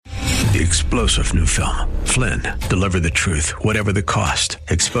The explosive new film, Flynn, deliver the truth, whatever the cost.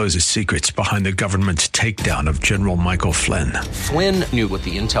 Exposes secrets behind the government's takedown of General Michael Flynn. Flynn knew what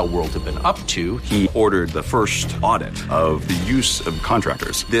the intel world had been up to. He ordered the first audit of the use of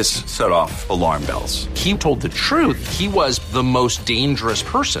contractors. This set off alarm bells. He told the truth. He was the most dangerous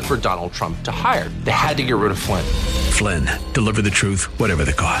person for Donald Trump to hire. They had to get rid of Flynn. Flynn, deliver the truth, whatever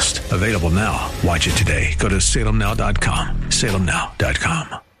the cost. Available now. Watch it today. Go to salemnow.com.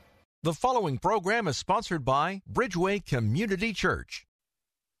 salemnow.com. The following program is sponsored by Bridgeway Community Church.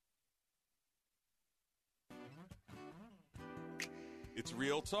 It's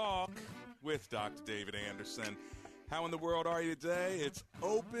Real Talk with Dr. David Anderson. How in the world are you today? It's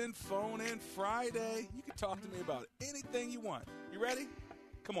Open Phone In Friday. You can talk to me about anything you want. You ready?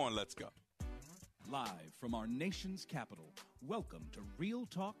 Come on, let's go. Live from our nation's capital, welcome to Real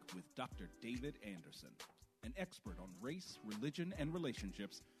Talk with Dr. David Anderson. An expert on race, religion, and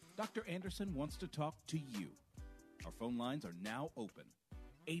relationships, Dr. Anderson wants to talk to you. Our phone lines are now open.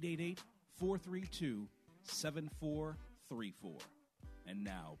 888-432-7434. And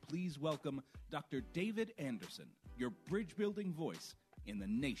now, please welcome Dr. David Anderson, your bridge-building voice in the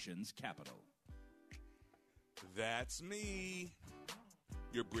nation's capital. That's me,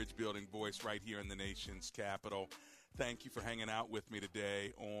 your bridge-building voice right here in the nation's capital. Thank you for hanging out with me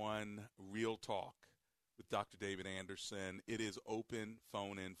today on Real Talk with Dr. David Anderson. It is Open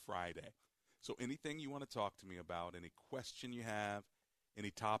Phone In Friday. So anything you want to talk to me about, any question you have, any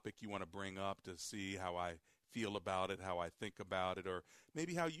topic you want to bring up to see how I feel about it, how I think about it, or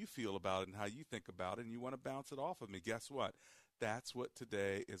maybe how you feel about it and how you think about it, and you want to bounce it off of me, guess what? That's what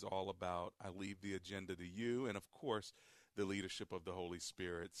today is all about. I leave the agenda to you and, of course, the leadership of the Holy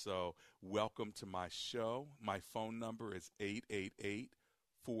Spirit. So welcome to my show. My phone number is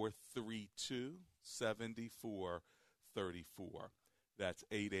 888-432-7434. That's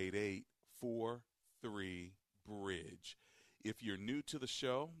 888-43-BRIDGE. If you're new to the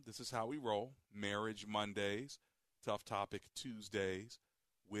show, this is how we roll. Marriage Mondays, Tough Topic Tuesdays,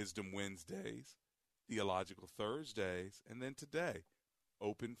 Wisdom Wednesdays, Theological Thursdays, and then today,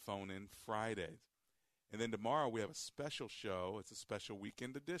 Open Phone In Fridays. And then tomorrow we have a special show. It's a special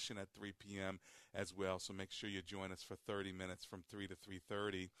weekend edition at 3 p.m. as well, so make sure you join us for 30 minutes from 3 to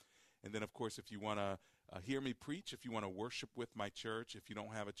 3:30. And then, of course, if you want to hear me preach, if you want to worship with my church, if you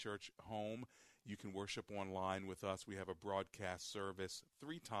don't have a church home, you can worship online with us. We have a broadcast service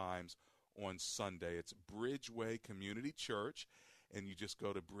 3 times on Sunday. It's Bridgeway Community Church, and you just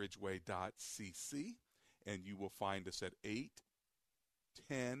go to bridgeway.cc, and you will find us at 8,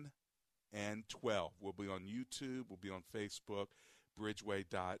 10, and 12. We'll be on YouTube. We'll be on Facebook,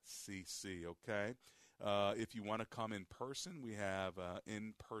 bridgeway.cc, okay? If you want to come in person, we have an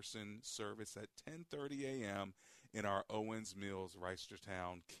in-person service at 10:30 a.m. in our Owens Mills,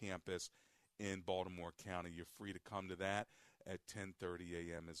 Reisterstown campus in Baltimore County. You're free to come to that at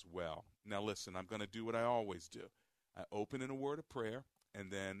 10:30 a.m. as well. Now, listen, I'm going to do what I always do. I open in a word of prayer,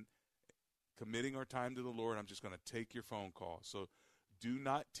 and then committing our time to the Lord, I'm just going to take your phone call. So do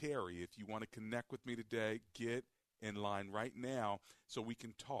not tarry. If you want to connect with me today, get in line right now so we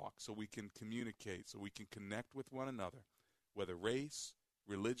can talk, so we can communicate, so we can connect with one another. Whether race,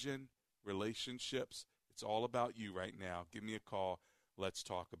 religion, relationships, it's all about you right now. Give me a call. Let's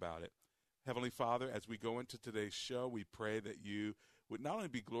talk about it. Heavenly Father, as we go into today's show, we pray that you would not only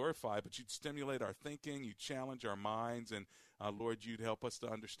be glorified, but you'd stimulate our thinking, you'd challenge our minds, and Lord, you'd help us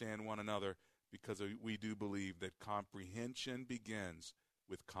to understand one another, because we do believe that comprehension begins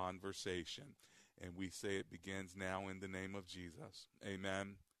with conversation. And we say it begins now in the name of Jesus.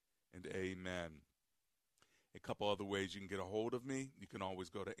 Amen and amen. A couple other ways you can get a hold of me. You can always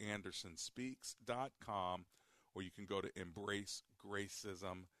go to andersonspeaks.com, or you can go to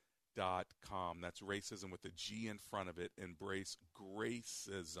embracegracism.com. That's racism with a G in front of it,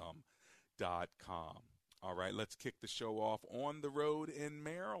 embracegracism.com. All right, let's kick the show off on the road in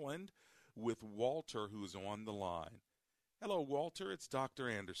Maryland with Walter, who's on the line. Hello, Walter. It's Dr.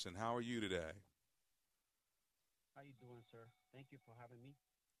 Anderson. How are you today? How you doing, sir? Thank you for having me.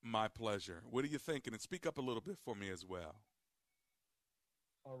 My pleasure. What are you thinking? And speak up a little bit for me as well.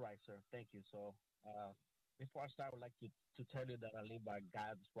 All right, sir. Thank you. So before I start, I would like to tell you that I live by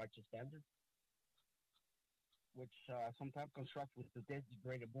God's righteous standards, which sometimes construct with the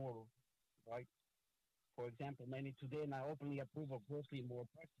degraded moral, right? For example, many today now openly approve of grossly immoral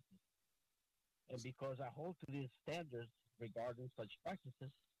practices. And because I hold to these standards regarding such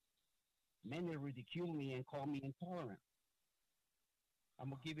practices, many ridicule me and call me intolerant. I'm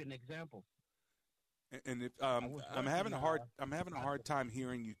gonna give you an example. And if I'm having a hard time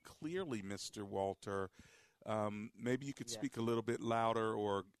hearing you clearly, Mr. Walter. Maybe you could speak a little bit louder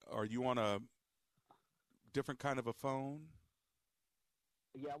or are you on a different kind of a phone?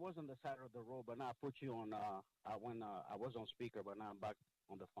 Yeah, I was on the side of the road, but now I put you on. I was on speaker, but now I'm back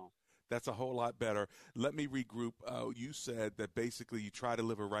on the phone. That's a whole lot better. Let me regroup. You said that basically you try to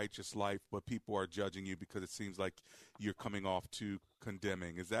live a righteous life, but people are judging you because it seems like you're coming off too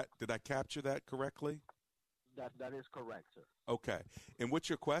condemning. Did I capture that correctly? That is correct, sir. Okay. And what's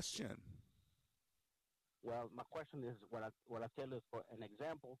your question? Well, my question is, what I tell you, for an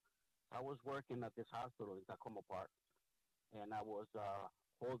example, I was working at this hospital in Tacoma Park, and I was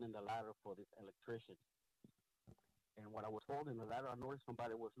holding the ladder for this electrician. And when I was holding the ladder, I noticed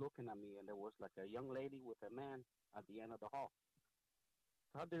somebody was looking at me, and there was like a young lady with a man at the end of the hall.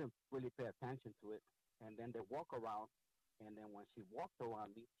 So I didn't really pay attention to it. And then they walk around, and then when she walked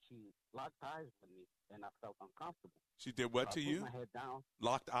around me, she locked eyes with me, and I felt uncomfortable. She did what so to you? I put my head down.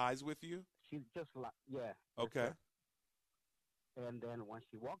 Locked eyes with you? She just yeah. Okay. And then when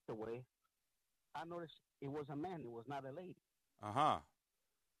she walked away, I noticed it was a man. It was not a lady. Uh-huh.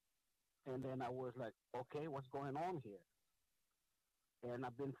 And then I was like, okay, what's going on here? And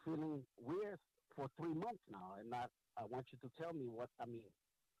I've been feeling weird for 3 months now, and I want you to tell me what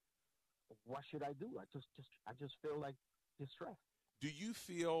should I do? I just feel like distressed. Do you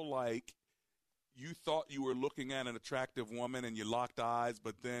feel like you thought you were looking at an attractive woman and you locked eyes,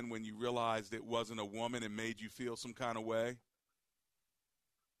 but then when you realized it wasn't a woman, it made you feel some kind of way?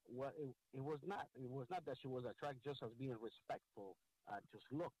 Well, it was not. It was not that she was attractive, just as being respectful. I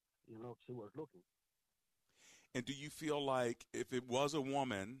just looked. She was looking. And do you feel like if it was a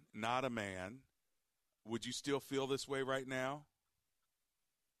woman, not a man, would you still feel this way right now?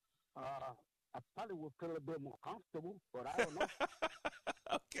 I probably would feel a bit more comfortable, but I don't know.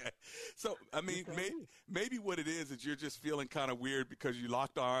 Okay. So, I mean, maybe what it is you're just feeling kind of weird because you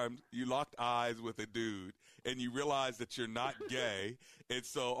locked eyes with a dude, and you realize that you're not gay, and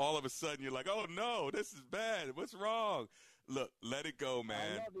so all of a sudden you're like, oh, no, this is bad. What's wrong? Look, let it go,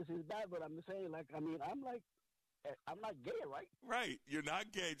 man. I know this is bad, but I'm saying, I'm not gay, right? Right. You're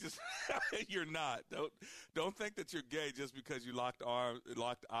not gay. Just you're not. Don't think that you're gay just because you locked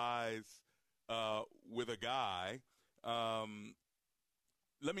eyes with a guy.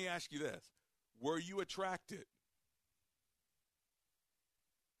 Let me ask you this. Were you attracted?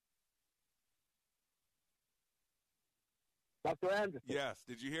 Dr. Anderson. Yes.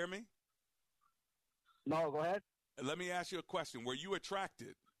 Did you hear me? No, go ahead. Let me ask you a question. Were you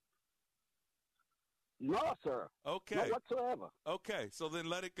attracted? No, sir. Okay. Not whatsoever. Okay, so then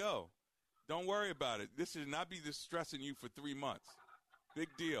let it go. Don't worry about it. This should not be distressing you for 3 months. Big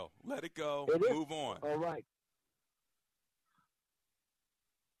deal. Let it go. Move on. All right.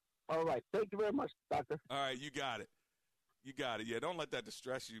 All right. Thank you very much, doctor. All right, you got it. You got it. Yeah, don't let that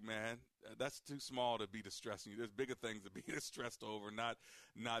distress you, man. That's too small to be distressing you. There's bigger things to be distressed over, not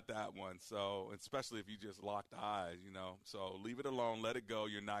that one. So, especially if you just locked eyes, So leave it alone. Let it go.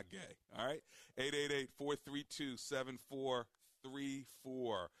 You're not gay. All right?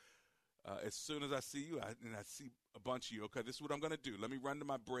 888-432-7434. As soon as I see you, and I see a bunch of you, okay, this is what I'm going to do. Let me run to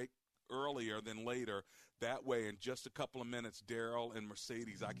my break earlier than later. That way, in just a couple of minutes, Daryl and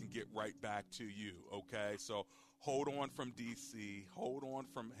Mercedes, I can get right back to you, okay? So hold on from D.C., hold on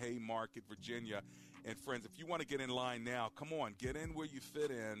from Haymarket, Virginia. And, friends, if you want to get in line now, come on, get in where you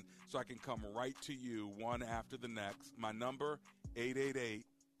fit in so I can come right to you one after the next. My number,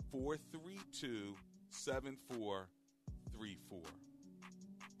 888-432-7434.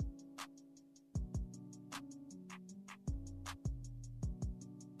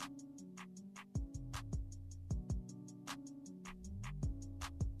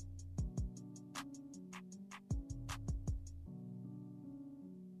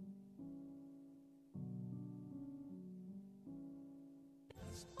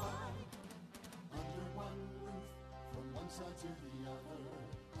 To the other,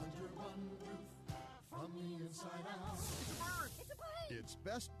 under one roof, from the inside out. It's a bird! It's a plane! It's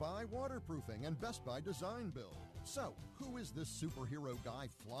Best Buy Waterproofing and Best Buy Design Build. So, who is this superhero guy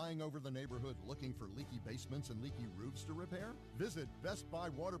flying over the neighborhood looking for leaky basements and leaky roofs to repair? Visit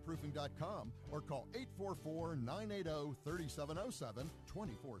BestBuyWaterproofing.com or call 844-980-3707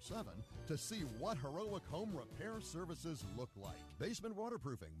 24/7 to see what heroic home repair services look like. Basement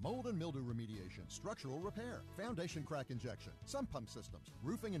waterproofing, mold and mildew remediation, structural repair, foundation crack injection, sump pump systems,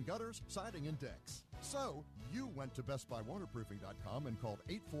 roofing and gutters, siding and decks. So, you went to BestBuyWaterproofing.com and called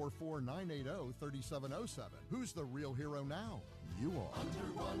 844-980-3707. Who's the real hero now? You are.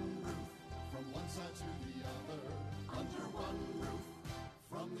 Under one roof, from one side to the other. Under one roof,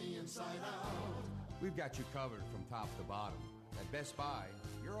 from the inside out. We've got you covered from top to bottom. At Best Buy,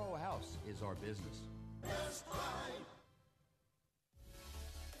 your whole house is our business. Best Buy.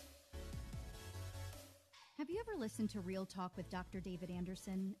 ever listened to Real Talk with Dr. David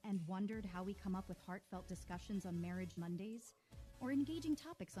Anderson and wondered how we come up with heartfelt discussions on Marriage Mondays or engaging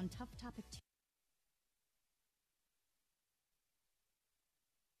topics on Tough Topic Tuesdays?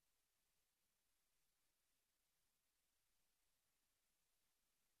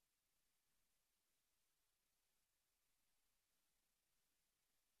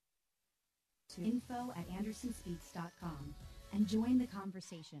 To info@andersonspeaks.com and join the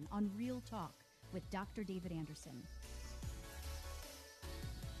conversation on Real Talk with Dr. David Anderson.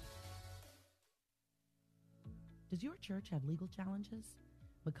 Does your church have legal challenges?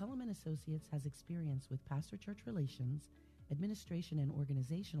 McCullum & Associates has experience with pastor-church relations, administration and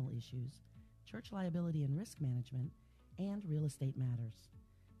organizational issues, church liability and risk management, and real estate matters.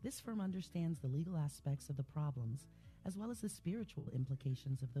 This firm understands the legal aspects of the problems as well as the spiritual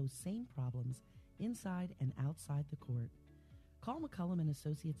implications of those same problems inside and outside the court. Call McCullum &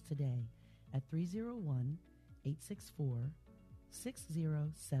 Associates today at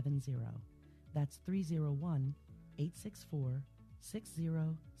 301-864-6070. That's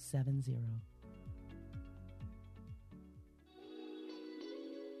 301-864-6070.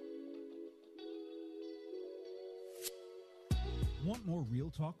 Want more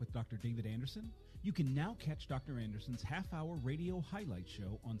Real Talk with Dr. David Anderson? You can now catch Dr. Anderson's half-hour radio highlight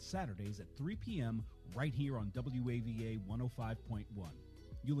show on Saturdays at 3 p.m. right here on WAVA 105.1.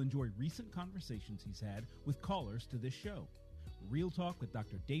 You'll enjoy recent conversations he's had with callers to this show. Real Talk with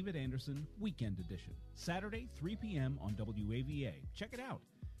Dr. David Anderson, Weekend Edition, Saturday, 3 p.m. on WAVA. Check it out.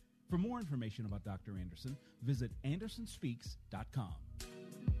 For more information about Dr. Anderson, visit andersonspeaks.com.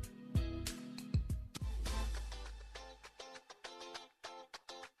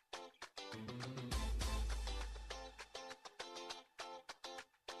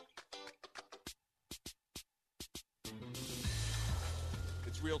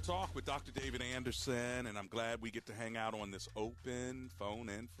 Real Talk with Dr. David Anderson, and I'm glad we get to hang out on this open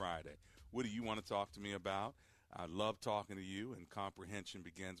phone-in Friday. What do you want to talk to me about? I love talking to you, and comprehension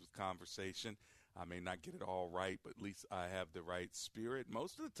begins with conversation. I may not get it all right, but at least I have the right spirit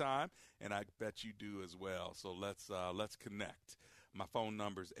most of the time, and I bet you do as well. So let's connect. My phone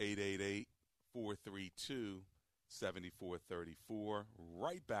number is 888-432-7434.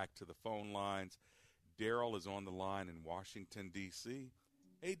 Right back to the phone lines. Daryl is on the line in Washington, D.C.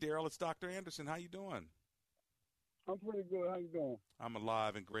 Hey, Daryl, it's Dr. Anderson. How you doing? I'm pretty good. How you doing? I'm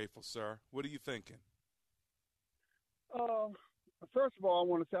alive and grateful, sir. What are you thinking? First of all, I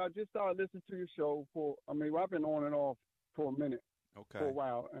want to say I just started listening to your show I've been on and off for a minute, for a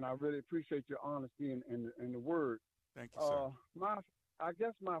while, and I really appreciate your honesty and the word. Thank you, sir.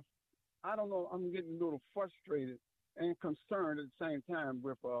 I don't know, I'm getting a little frustrated and concerned at the same time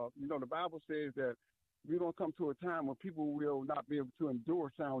with, the Bible says that we're going to come to a time when people will not be able to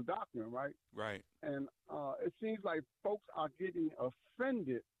endure sound doctrine, right? Right. And it seems like folks are getting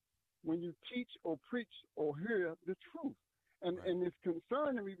offended when you teach or preach or hear the truth. And it's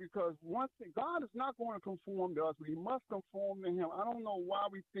concerning me because God is not going to conform to us. We must conform to him. I don't know why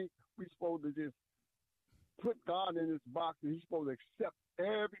we think we're supposed to just put God in this box and he's supposed to accept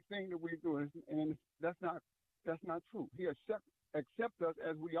everything that we do. And that's not true. He accepts us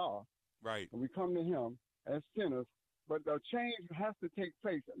as we are. Right. And we come to him as sinners, but the change has to take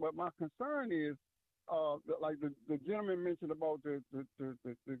place. But my concern is, like the gentleman mentioned about the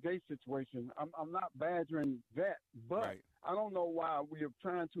gay situation. I'm not badgering that, but I don't know why we are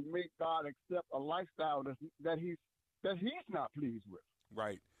trying to make God accept a lifestyle that he's not pleased with.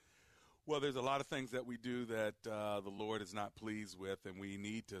 Right. Well, there's a lot of things that we do that the Lord is not pleased with, and we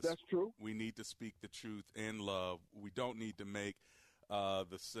need to. That's true. We need to speak the truth in love. We don't need to make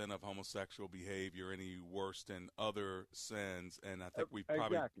the sin of homosexual behavior any worse than other sins, and I think we've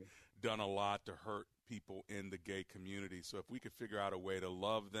probably done a lot to hurt people in the gay community. So if we could figure out a way to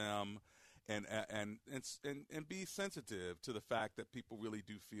love them and be sensitive to the fact that people really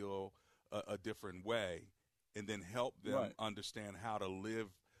do feel a different way, and then help them understand how to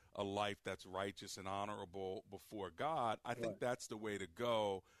live a life that's righteous and honorable before God, I think that's the way to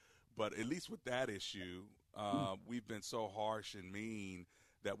go. But at least with that issue, we've been so harsh and mean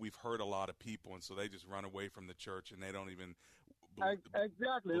that we've hurt a lot of people, and so they just run away from the church, and they don't even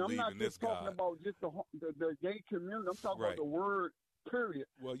exactly. believe I'm not in just this talking God. about just the gay community. I'm talking about the word, period.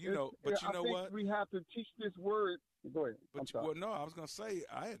 Well, I think we have to teach this word. Go ahead. No, I was going to say,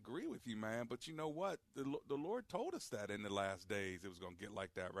 I agree with you, man. But you know what? The Lord told us that in the last days it was going to get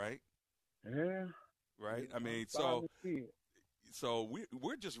like that, right? Yeah. Right? I mean, so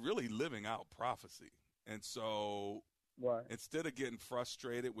we're just really living out prophecy. And so instead of getting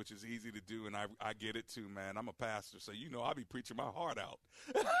frustrated, which is easy to do, and I get it too, man. I'm a pastor, so I'll be preaching my heart out.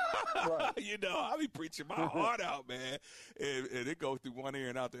 Right. You know, I be preaching my heart out, man, and it goes through one ear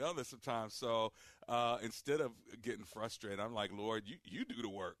and out the other sometimes. So instead of getting frustrated, I'm like, Lord, you do the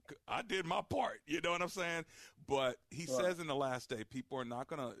work. I did my part. You know what I'm saying? But he says in the last day, people are not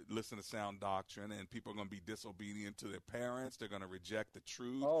going to listen to sound doctrine, and people are going to be disobedient to their parents. They're going to reject the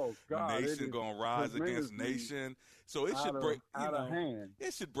truth. Oh, God. Nation going to rise against nation. So it should break,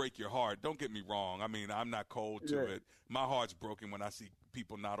 it should break your heart. Don't get me wrong. I mean, I'm not cold to it. My heart's broken when I see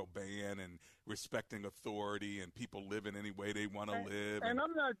people not obeying and respecting authority and people living any way they want to live. And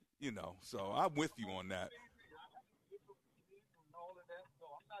I'm not, you know, so I'm with you on that.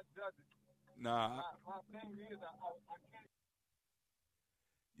 Nah. My thing is, I can't.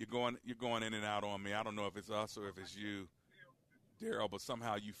 You're going in and out on me. I don't know if it's us or if it's you, Daryl, but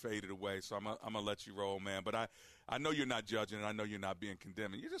somehow you faded away. So I'm gonna let you roll, man. But I know you're not judging, and I know you're not being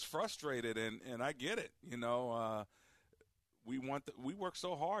condemning. You're just frustrated, and I get it. You know, we work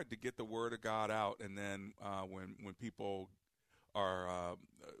so hard to get the word of God out, and then when people are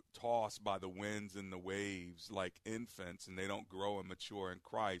tossed by the winds and the waves like infants, and they don't grow and mature in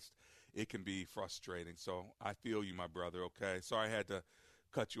Christ, it can be frustrating. So I feel you, my brother. Okay, sorry I had to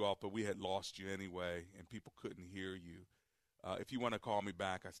cut you off, but we had lost you anyway, and people couldn't hear you. If you want to call me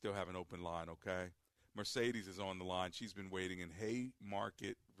back, I still have an open line, okay? Mercedes is on the line. She's been waiting in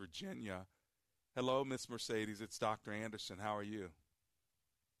Haymarket, Virginia. Hello, Miss Mercedes. It's Dr. Anderson. How are you?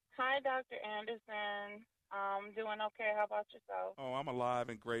 Hi, Dr. Anderson. I'm doing okay. How about yourself? Oh, I'm alive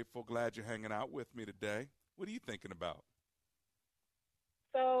and grateful. Glad you're hanging out with me today. What are you thinking about?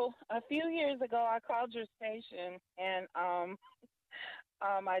 So a few years ago, I called your station, and I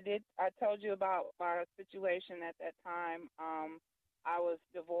told you about my situation at that time. I was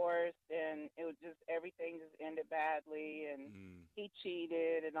divorced, and it was just everything just ended badly, and he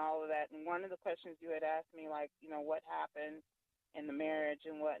cheated and all of that. And one of the questions you had asked me, like, you know, what happened in the marriage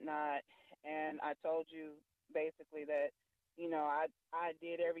and whatnot, and I told you basically that, you know, I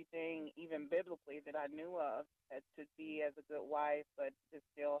did everything, even biblically, that I knew of to be as a good wife, but it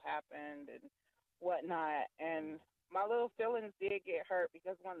still happened and whatnot. And my little feelings did get hurt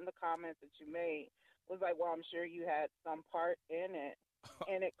because one of the comments that you made was like, well, I'm sure you had some part in it.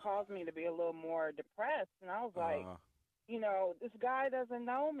 And it caused me to be a little more depressed. And I was like, you know, this guy doesn't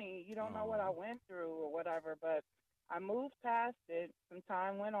know me. You don't know what I went through or whatever. But I moved past it. Some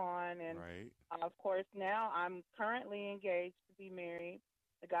time went on. And, of course, now I'm currently engaged to be married.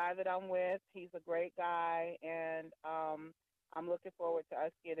 The guy that I'm with, he's a great guy. And I'm looking forward to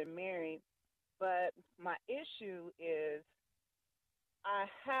us getting married. But my issue is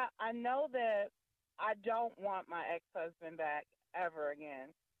I know that I don't want my ex-husband back ever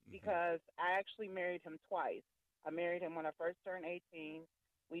again because I actually married him twice. I married him when I first turned 18.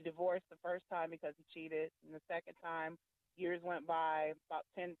 We divorced the first time because he cheated. And the second time, years went by, about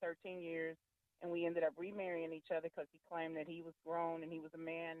 10, 13 years, and we ended up remarrying each other because he claimed that he was grown and he was a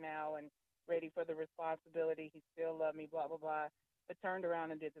man now and ready for the responsibility. He still loved me, blah, blah, blah. But turned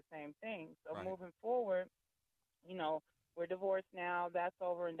around and did the same thing. So moving forward, you know, we're divorced now. That's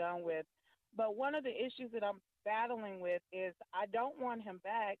over and done with. But one of the issues that I'm battling with is I don't want him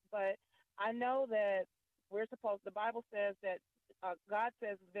back, but I know that the Bible says that God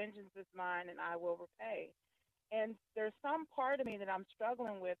says, vengeance is mine and I will repay. And there's some part of me that I'm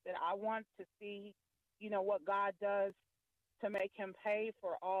struggling with that I want to see, you know, what God does to make him pay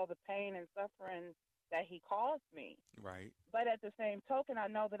for all the pain and suffering that he caused me. Right. But at the same token, I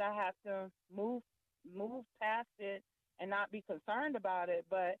know that I have to move past it and not be concerned about it.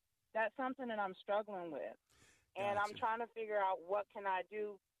 But that's something that I'm struggling with. And I'm trying to figure out what can I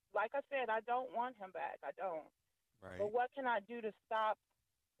do. Like I said, I don't want him back. I don't. Right. But what can I do to stop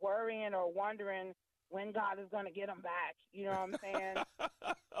worrying or wondering when God is going to get him back? You know what I'm saying?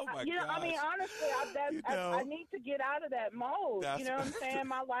 Oh, my God. I mean, honestly, I need to get out of that mode. You know what I'm saying?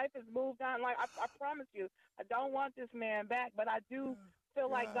 My life has moved on. Like, I promise you, I don't want this man back, but I do feel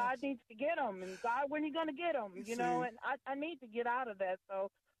like God needs to get him. And God, when are you going to get him? You know, and I need to get out of that. So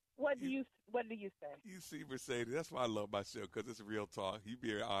what do you say? You see, Mercedes, that's why I love my show, because it's real talk. You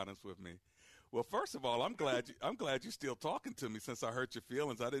be honest with me. Well, first of all, I'm glad you're still talking to me since I hurt your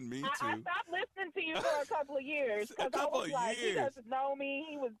feelings. I didn't mean to. I stopped listening to you for a couple of years because I was like, he doesn't know me.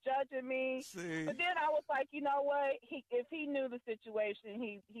 He was judging me. See? But then I was like, you know what? If he knew the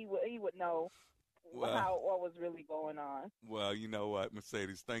situation, he would know what was really going on. Well, you know what,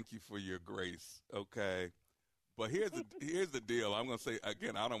 Mercedes, thank you for your grace. Okay. But here's the deal. I'm going to say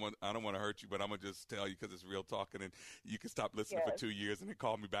again. I don't want to hurt you, but I'm going to just tell you because it's real talking, and you can stop listening for 2 years and then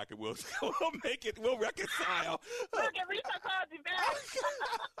call me back, and we'll make it. We'll reconcile. Look, at least I called you back.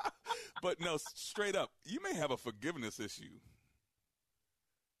 But no, straight up, you may have a forgiveness issue.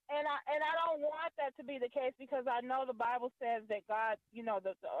 And I don't want that to be the case because I know the Bible says that God,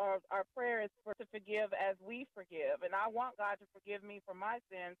 our prayer is to forgive as we forgive, and I want God to forgive me for my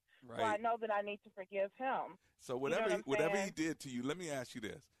sins. Right. So I know that I need to forgive Him. So whatever He did to you, let me ask you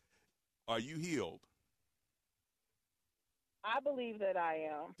this: are you healed? I believe that I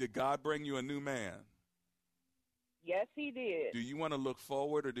am. Did God bring you a new man? Yes, He did. Do you want to look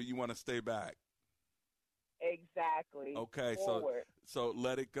forward or do you want to stay back? Exactly. Okay, forward. so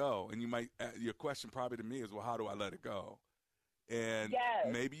let it go. And your question probably to me is, well, how do I let it go? And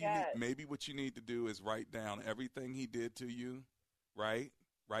maybe what you need to do is write down everything he did to you, right?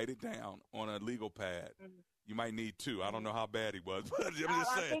 Write it down on a legal pad. Mm-hmm. You might need two. I don't know how bad he was, but I'm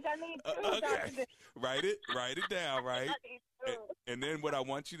just saying. I think I need two. Okay. Write it down, right? And then what I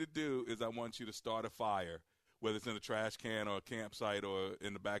want you to do is I want you to start a fire, whether it's in a trash can or a campsite or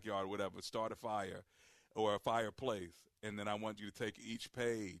in the backyard or whatever. Start a fire or a fireplace. And then I want you to take each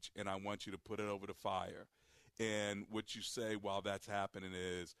page and I want you to put it over the fire. And what you say while that's happening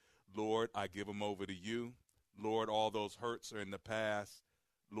is, Lord, I give them over to you. Lord, all those hurts are in the past.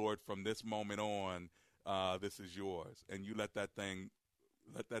 Lord, from this moment on, this is yours. And you let that thing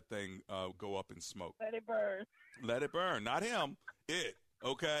go up in smoke. Let it burn. Let it burn. Not him. It.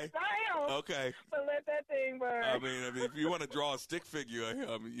 Okay? Not him. Okay. But let that thing burn. I mean, if you want to draw a stick figure of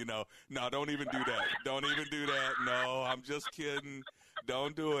him, no, don't even do that. Don't even do that. No, I'm just kidding.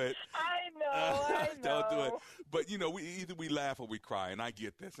 Don't do it. I know. Don't do it. But, either we laugh or we cry, and I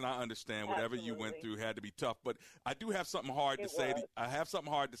get this, and I understand whatever you went through had to be tough. But I do have something hard to say. I have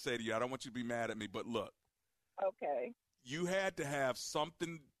something hard to say to you. I don't want you to be mad at me, but look. Okay. You had to have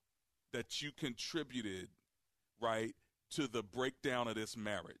something that you contributed, right, to the breakdown of this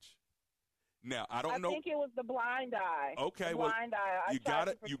marriage. Now, I don't know. I think it was the blind eye. Okay, blind eye. You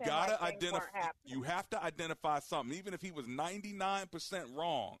gotta identify. You have to identify something, even if he was 99%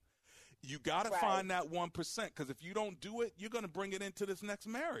 wrong. You gotta find that 1%, because if you don't do it, you're gonna bring it into this next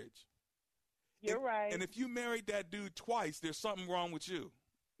marriage. You're right. And if you married that dude twice, there's something wrong with you.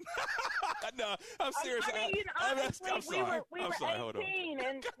 No, I'm serious. I mean, honestly, we were 18,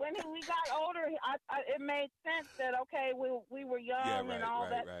 and when we got older, it made sense that we were young and all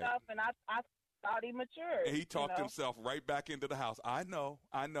that stuff, and I thought he matured. And he talked himself right back into the house. I know.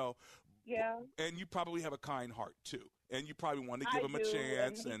 Yeah. And you probably have a kind heart too, and you probably want to give him a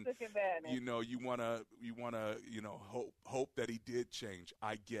chance, and he took advantage. You wanna hope that he did change.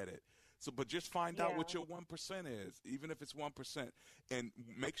 I get it. So, but just find out what your 1% is, even if it's 1%, and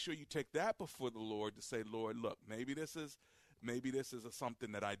make sure you take that before the Lord to say, Lord, look, maybe this is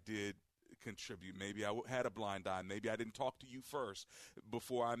something that I did contribute. Maybe I had a blind eye. Maybe I didn't talk to you first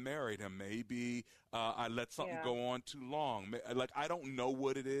before I married him. Maybe I let something go on too long. Like, I don't know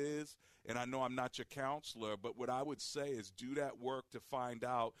what it is, and I know I'm not your counselor, but what I would say is do that work to find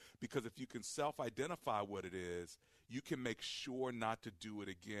out, because if you can self-identify what it is, you can make sure not to do it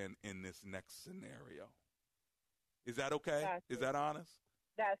again in this next scenario. Is that okay? Is that honest?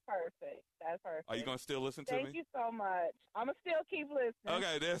 That's perfect. Are you going to still listen to me? Thank you so much. I'm going to still keep listening.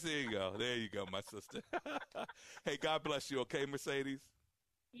 Okay, there you go. There you go, my sister. Hey, God bless you, okay, Mercedes?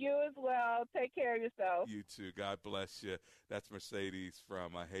 You as well. Take care of yourself. You too. God bless you. That's Mercedes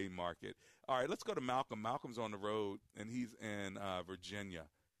from Haymarket. All right, let's go to Malcolm. Malcolm's on the road, and he's in Virginia.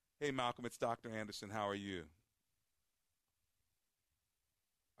 Hey, Malcolm, it's Dr. Anderson. How are you?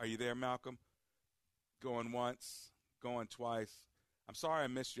 Are you there, Malcolm? Going once, going twice. I'm sorry I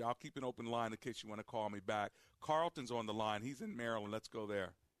missed you. I'll keep an open line in case you want to call me back. Carlton's on the line. He's in Maryland. Let's go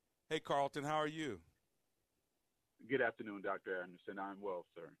there. Hey, Carlton, how are you? Good afternoon, Dr. Anderson. I'm well,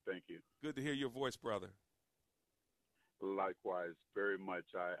 sir. Thank you. Good to hear your voice, brother. Likewise, very much.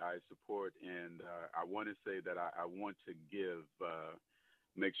 I support, and I want to say that I want to give,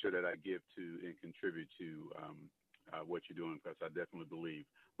 make sure that I give to and contribute to what you're doing, because I definitely believe.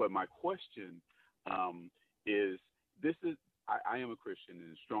 But my question is, I am a Christian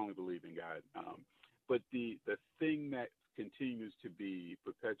and strongly believe in God. But the thing that continues to be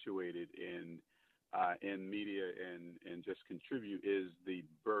perpetuated in media and just contribute is the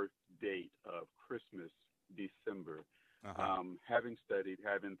birth date of Christmas, December. Uh-huh. Having studied,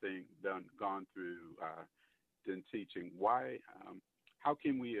 having gone through then teaching, why? How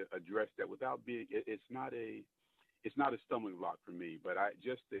can we address that without being? It's not a stumbling block for me, but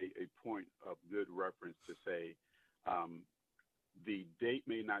just a point of good reference to say the date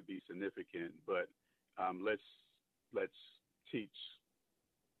may not be significant, but let's teach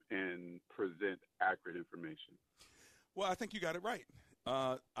and present accurate information. Well, I think you got it right.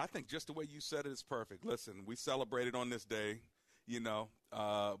 I think just the way you said it is perfect. Listen, we celebrated on this day,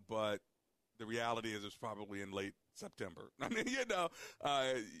 but the reality is it's probably in late September. I mean,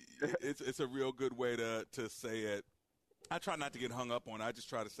 it's a real good way to say it. I try not to get hung up on it. I just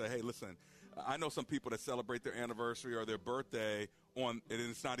try to say, hey, listen, I know some people that celebrate their anniversary or their birthday and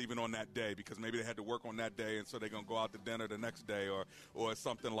it's not even on that day because maybe they had to work on that day, and so they're going to go out to dinner the next day or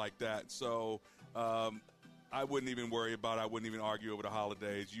something like that. So I wouldn't even worry about it. I wouldn't even argue over the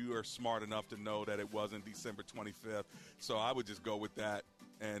holidays. You are smart enough to know that it wasn't December 25th, so I would just go with that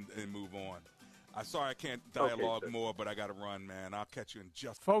and move on. I'm sorry I can't dialogue more, but I got to run, man. I'll catch you in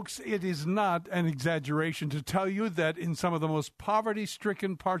just... Folks, it is not an exaggeration to tell you that in some of the most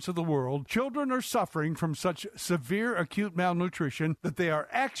poverty-stricken parts of the world, children are suffering from such severe acute malnutrition that they are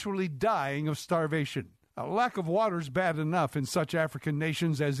actually dying of starvation. A lack of water is bad enough in such African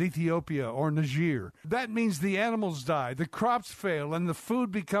nations as Ethiopia or Niger. That means the animals die, the crops fail, and the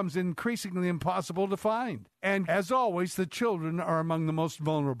food becomes increasingly impossible to find. And as always, the children are among the most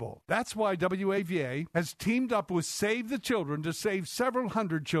vulnerable. That's why WAVA has teamed up with Save the Children to save several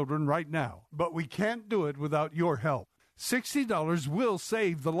hundred children right now. But we can't do it without your help. $60 will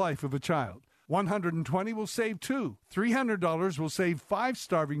save the life of a child. $120 will save 2. $300 will save 5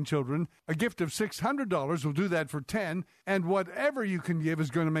 starving children. A gift of $600 will do that for 10. And whatever you can give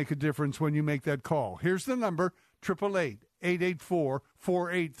is going to make a difference when you make that call. Here's the number,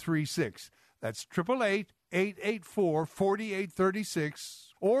 888-884-4836. That's 888-884-4836.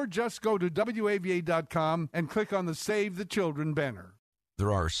 Or just go to WAVA.com and click on the Save the Children banner.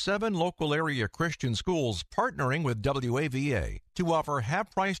 There are 7 local area Christian schools partnering with WAVA to offer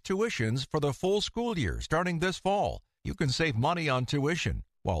half-price tuitions for the full school year starting this fall. You can save money on tuition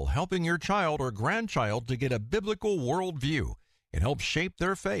while helping your child or grandchild to get a biblical worldview and help shape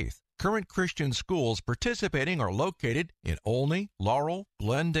their faith. Current Christian schools participating are located in Olney, Laurel,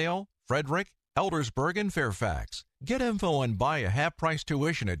 Glendale, Frederick, Eldersburg, and Fairfax. Get info and buy a half-price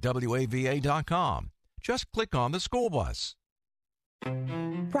tuition at WAVA.com. Just click on the school bus.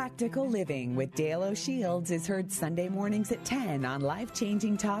 Practical Living with Dale O'Shields is heard Sunday mornings at 10 on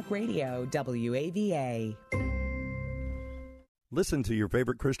Life-Changing Talk Radio, WAVA. Listen to your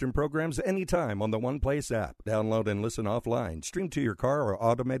favorite Christian programs anytime on the One Place app. Download and listen offline. Stream to your car or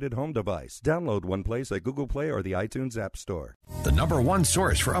automated home device. Download One Place at Google Play or the iTunes App Store. The number one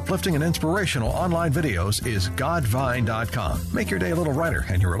source for uplifting and inspirational online videos is Godvine.com. Make your day a little brighter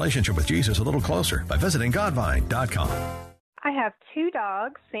and your relationship with Jesus a little closer by visiting Godvine.com. I have 2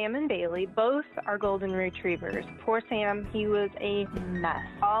 dogs, Sam and Bailey. Both are golden retrievers. Poor Sam, he was a mess.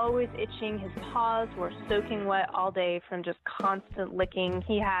 Always itching. His paws were soaking wet all day from just constant licking.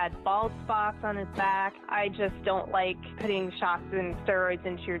 He had bald spots on his back. I just don't like putting shots and steroids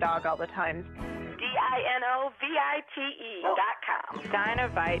into your dog all the time. DINOVITE.com.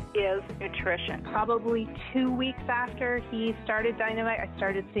 Dinovite is nutrition. Probably 2 weeks after he started Dinovite, I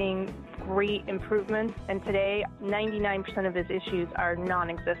started seeing great improvements, and today 99% of his issues are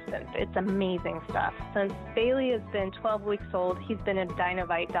non-existent. It's amazing stuff. Since Bailey has been 12 weeks old, he's been a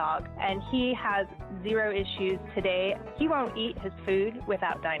Dinovite dog, and he has 0 issues today. He won't eat his food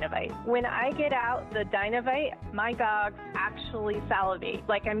without Dinovite. When I get out the Dinovite, my dogs actually salivate,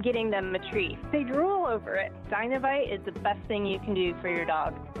 like I'm getting them a treat. They drool over it. Dinovite is the best thing you can do for your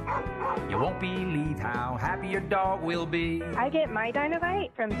dog. You won't believe how happy your dog will be. I get my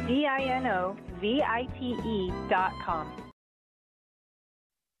Dinovite from DINOVITE.com.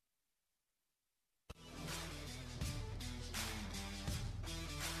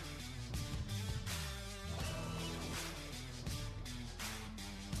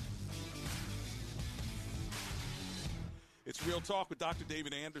 It's Real Talk with Dr.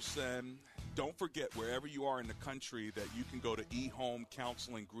 David Anderson. Don't forget, wherever you are in the country, that you can go to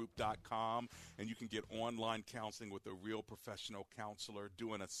ehomecounselinggroup.com and you can get online counseling with a real professional counselor,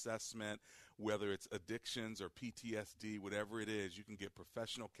 do an assessment, whether it's addictions or PTSD, whatever it is. You can get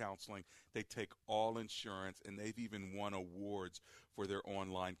professional counseling. They take all insurance, and they've even won awards for their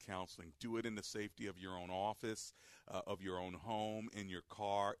online counseling. Do it in the safety of your own office, of your own home, in your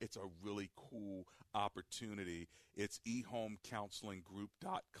car. It's a really cool opportunity. It's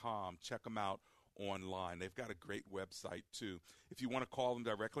ehomecounselinggroup.com. Check them out online. They've got a great website, too. If you want to call them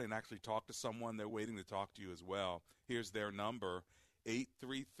directly and actually talk to someone, they're waiting to talk to you as well. Here's their number,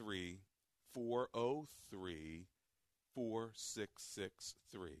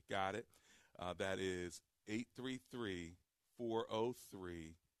 833-403-4663. Got it? That is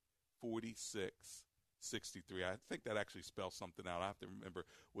 833-403-4663. I think that actually spells something out. I have to remember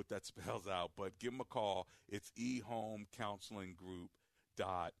what that spells out. But give them a call. It's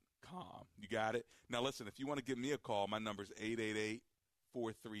ehomecounselinggroup.com. You got it? Now, listen, if you want to give me a call, my number is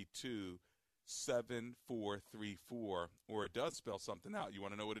 888-432-7434. Or it does spell something out. You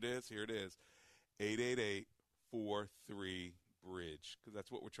want to know what it is? Here it is. bridge, because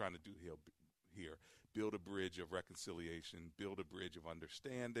that's what we're trying to do here. Build a bridge of reconciliation, build a bridge of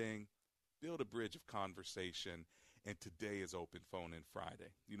understanding, build a bridge of conversation, and today is Open Phone In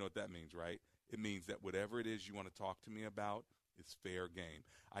Friday. You know what that means, right? It means that whatever it is you want to talk to me about is fair game.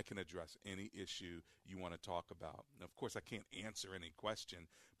 I can address any issue you want to talk about. Now, of course, I can't answer any question,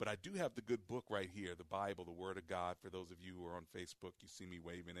 but I do have the good book right here, the Bible, the Word of God. For those of you who are on Facebook, you see me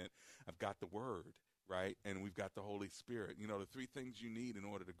waving it. I've got the Word, right? And we've got the Holy Spirit. You know, the three things you need in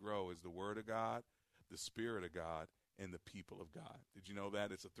order to grow is the Word of God, the Spirit of God, and the people of God. Did you know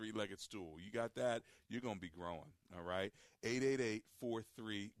that? It's a three-legged stool. You got that? You're going to be growing, all right?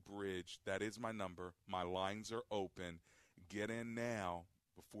 888-43-BRIDGE. That is my number. My lines are open. Get in now.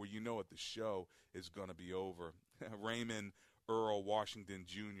 Before you know it, the show is going to be over. Raymond Earl Washington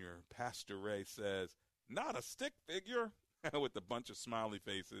Jr., Pastor Ray says, not a stick figure, with a bunch of smiley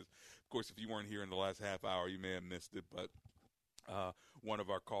faces. Of course, if you weren't here in the last half hour, you may have missed it, but one of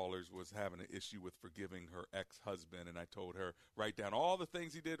our callers was having an issue with forgiving her ex-husband, and I told her, write down all the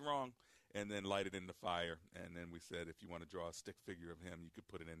things he did wrong and then light it in the fire. And then we said, if you want to draw a stick figure of him, you could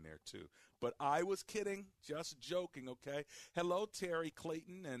put it in there too. But I was kidding, just joking, okay? Hello, Terry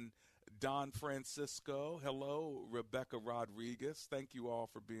Clayton and Don Francisco. Hello, Rebecca Rodriguez. Thank you all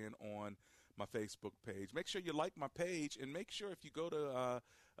for being on my Facebook page. Make sure you like my page, and make sure if you go to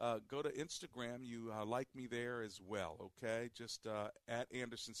Instagram, you like me there as well, okay? Just at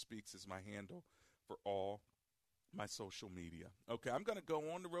Anderson Speaks is my handle for all my social media. Okay, I'm going to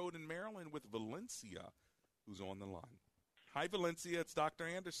go on the road in Maryland with Valencia, who's on the line. Hi, Valencia. It's Dr.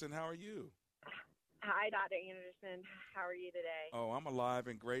 Anderson. How are you? Hi, Dr. Anderson. How are you today? Oh, I'm alive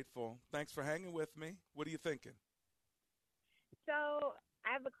and grateful. Thanks for hanging with me. What are you thinking? So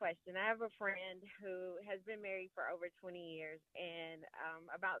I have a question. I have a friend who has been married for over 20 years, and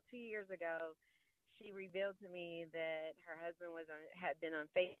about 2 years ago, she revealed to me that her husband had been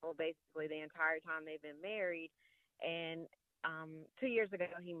unfaithful basically the entire time they've been married. And 2 years ago,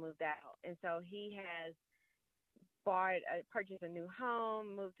 he moved out. And so he has purchased a new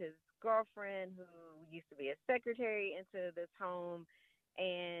home, moved his girlfriend, who used to be a secretary, into this home.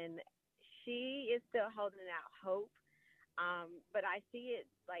 And she is still holding out hope. But I see it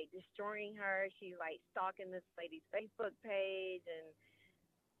like destroying her. She's like stalking this lady's Facebook page, and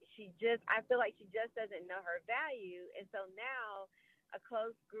I feel like she just doesn't know her value. And so now a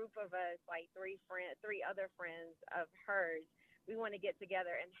close group of us, like three other friends of hers, we want to get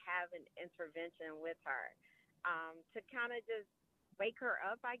together and have an intervention with her to kind of just wake her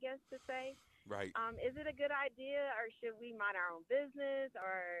up, I guess to say. Right. Is it a good idea, or should we mind our own business,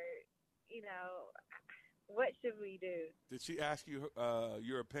 or, what should we do? Did she ask you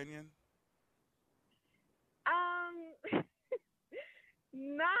your opinion?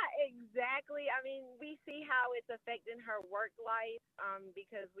 Not exactly. I mean, we see how it's affecting her work life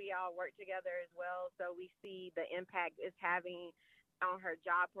because we all work together as well. So we see the impact it's having on her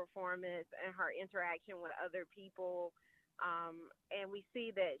job performance and her interaction with other people. And we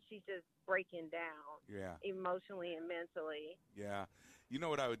see that she's just breaking down emotionally and mentally. Yeah. You know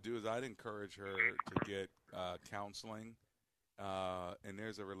what I would do is I'd encourage her to get counseling. And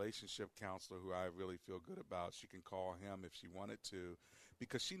there's a relationship counselor who I really feel good about. She can call him if she wanted to,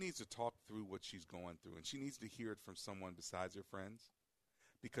 because she needs to talk through what she's going through, and she needs to hear it from someone besides her friends,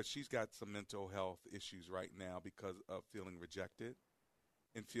 because she's got some mental health issues right now because of feeling rejected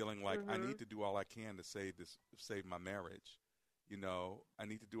and feeling like I need to do all I can to save my marriage. I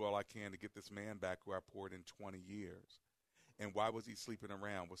need to do all I can to get this man back who I poured in 20 years. And why was he sleeping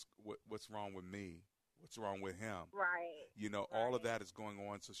around? What's wrong with me? What's wrong with him? Right. All of that is going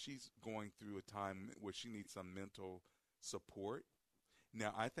on. So she's going through a time where she needs some mental support.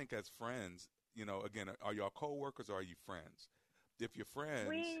 Now, I think as friends, again, are y'all co-workers or are you friends? If you're friends.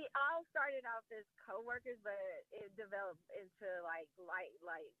 We all started off as co-workers, but it developed into like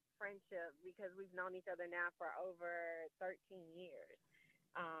friendship because we've known each other now for over 13 years.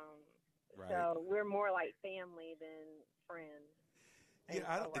 Right. So we're more like family than friends.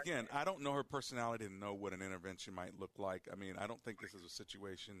 Yeah, I don't know her personality to know what an intervention might look like. I mean, I don't think this is a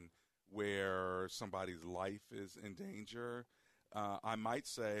situation where somebody's life is in danger. I might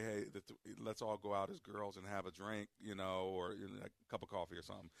say, hey, let's all go out as girls and have a drink, or a cup of coffee or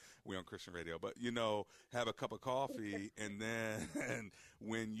something. We're on Christian radio. But, have a cup of coffee, and then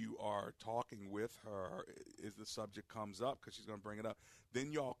when you are talking with her, as the subject comes up, because she's going to bring it up,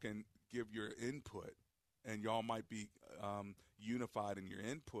 then y'all can give your input, and y'all might be unified in your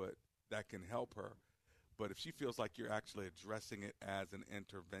input that can help her. But if she feels like you're actually addressing it as an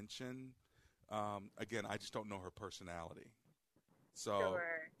intervention, again, I just don't know her personality. So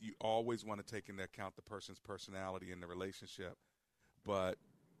you always want to take into account the person's personality in the relationship. But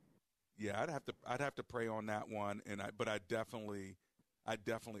yeah, I'd have to pray on that one. But I definitely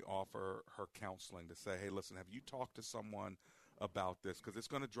offer her counseling to say, hey, listen, have you talked to someone about this? Because it's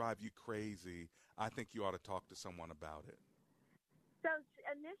going to drive you crazy. I think you ought to talk to someone about it. So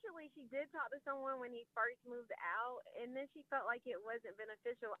initially she did talk to someone when he first moved out, and then she felt like it wasn't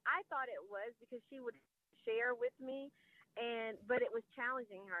beneficial. I thought it was because she would share with me, but it was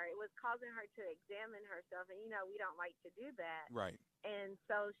challenging her. It was causing her to examine herself, and, we don't like to do that. Right. And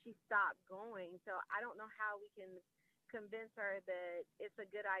so she stopped going. So I don't know how we can convince her that it's a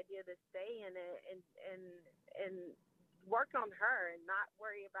good idea to stay in it and work on her and not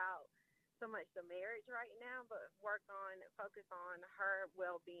worry about so much the marriage right now, but focus on her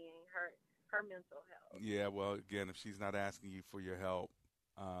well-being, her mental health. Yeah, well, again, if she's not asking you for your help,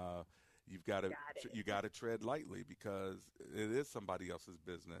 you got to tread lightly, because it is somebody else's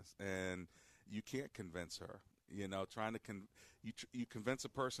business, and you can't convince her. Trying to you convince a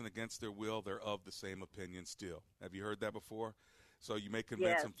person against their will, they're of the same opinion still. Have you heard that before? So you may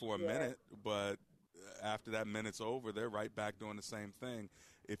convince them for a minute, but after that minute's over, they're right back doing the same thing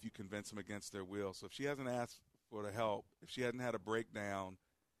if you convince them against their will. So if she hasn't asked for the help, if she hasn't had a breakdown,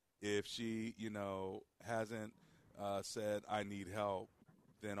 if she, hasn't said, I need help,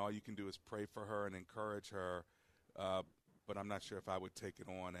 then all you can do is pray for her and encourage her. But I'm not sure if I would take it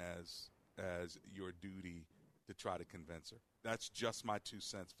on as your duty to try to convince her. That's just my 2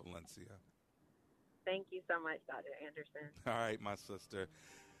 cents, Valencia. Thank you so much, Dr. Anderson. All right, my sister.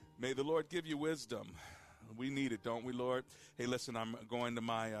 May the Lord give you wisdom. We need it, don't we, Lord? Hey, listen, I'm going to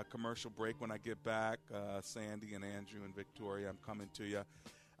my commercial break. When I get back, Sandy and Andrew and Victoria, I'm coming to you.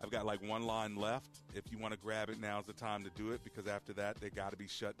 I've got like one line left. If you want to grab it, now's the time to do it, because after that, they got to be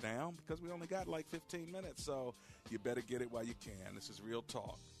shut down, because we only got like 15 minutes. So you better get it while you can. This is Real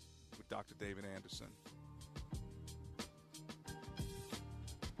Talk with Dr. David Anderson.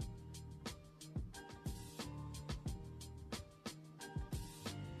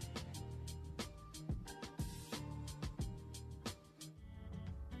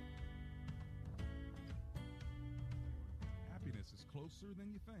 Closer than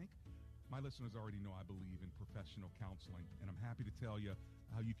you think. My listeners already know I believe in professional counseling, and I'm happy to tell you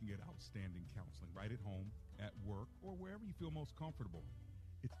how you can get outstanding counseling right at home, at work, or wherever you feel most comfortable.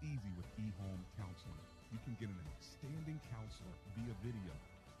 It's easy with eHome Counseling. You can get an outstanding counselor via video,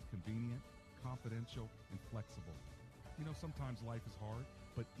 convenient, confidential, and flexible. Sometimes life is hard,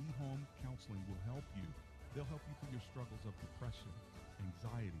 but eHome Counseling will help you. They'll help you through your struggles of depression,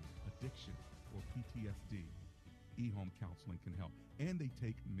 anxiety, addiction, or PTSD. eHome Counseling can help, and they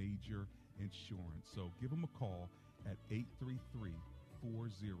take major insurance. So give them a call at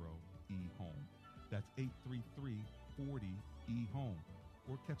 833-40-EHOME. That's 833-40-EHOME.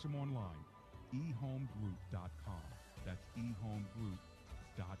 Or catch them online, ehomegroup.com. That's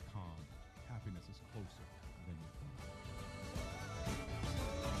ehomegroup.com. Happiness is closer than you think.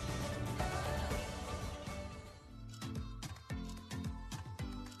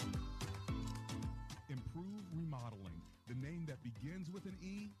 Improve Remodeling, the name that begins with an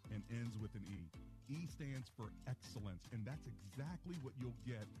E and ends with an E. E stands for excellence, and that's exactly what you'll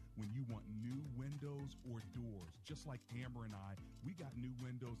get when you want new windows or doors. Just like Amber and I, we got new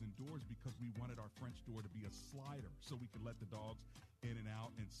windows and doors because we wanted our French door to be a slider so we could let the dogs in and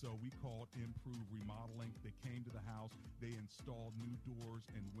out, and so we called Improve Remodeling. They came to the house, they installed new doors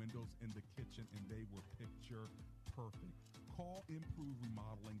and windows in the kitchen, and they were picture perfect. Call Improve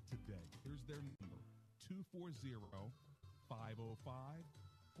Remodeling today. Here's their number,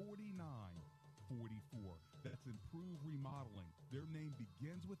 240-505-4944. That's Improve Remodeling. Their name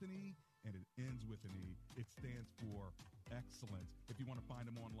begins with an E and it ends with an E. It stands for excellence. If you want to find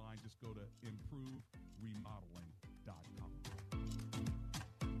them online, just go to improveremodeling.com.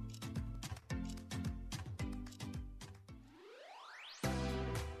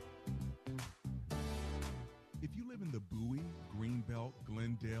 If you live in the Bowie, Greenbelt,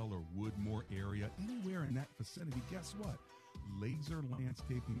 Glendale, or Woodmore area, anywhere in that vicinity, guess what? Laser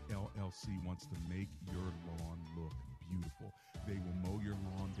Landscaping LLC wants to make your lawn look beautiful. They will mow your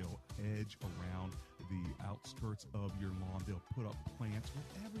lawn. They'll edge around the outskirts of your lawn. They'll put up plants,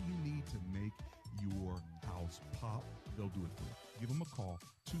 whatever you need to make your house pop. They'll do it for you. Give them a call,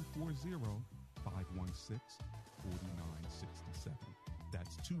 240-516-4967.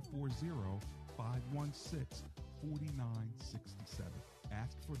 That's 240-516-4967.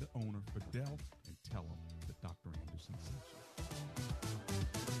 Ask for the owner, Fidel, and tell him that Dr. Anderson sent you.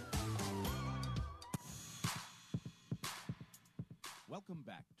 Welcome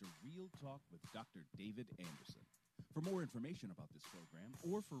back to Real Talk with Dr. David Anderson. For more information about this program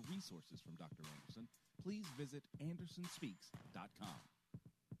or for resources from Dr. Anderson, please visit AndersonSpeaks.com.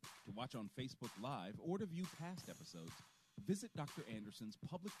 To watch on Facebook Live or to view past episodes, visit Dr. Anderson's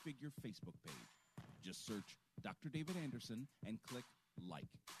public figure Facebook page. Just search Dr. David Anderson and click like.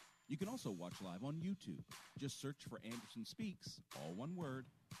 You can also watch live on YouTube. Just search for Anderson Speaks, all one word,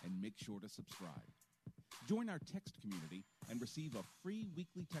 and make sure to subscribe. Join our text community and receive a free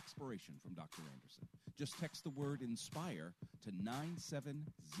weekly textpiration from Dr. Anderson. Just text the word INSPIRE to 97000.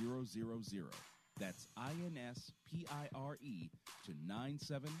 That's INSPIRE to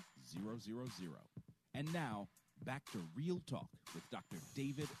 97000. And now, back to Real Talk with Dr.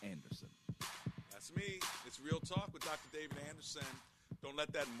 David Anderson. That's me. It's Real Talk with Dr. David Anderson. Don't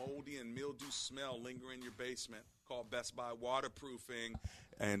let that moldy and mildew smell linger in your basement. Call Best Buy Waterproofing,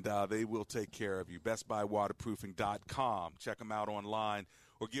 and they will take care of you. BestBuyWaterproofing.com. Check them out online,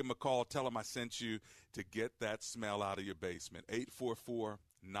 or give them a call. Tell them I sent you to get that smell out of your basement.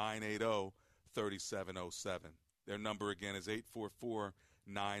 844-980-3707. Their number again is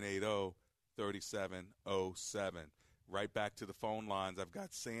 844-980-3707. Right back to the phone lines. I've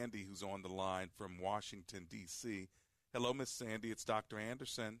got Sandy, who's on the line from Washington, D.C. Hello, Miss Sandy. It's Dr.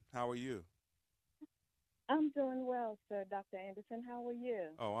 Anderson. How are you? I'm doing well, sir, Dr. Anderson. How are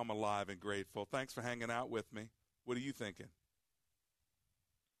you? Oh, I'm alive and grateful. Thanks for hanging out with me. What are you thinking?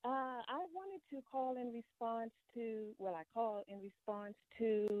 I wanted to call in response to, I called in response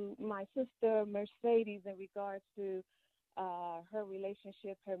to my sister Mercedes in regards to her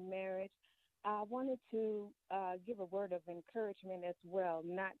relationship, her marriage. I wanted to give a word of encouragement as well,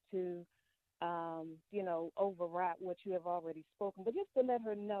 not to override what you have already spoken, but just to let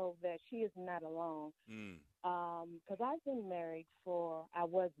her know that she is not alone. Because I was married for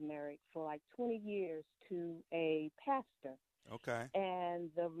like 20 years to a pastor. Okay.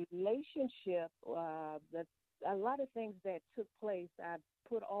 And the relationship, a lot of things that took place, I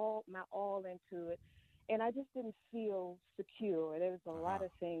put all my all into it, and I just didn't feel secure. There was a lot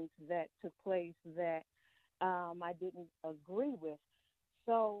of things that took place that I didn't agree with.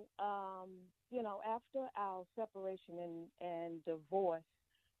 So, after our separation and divorce,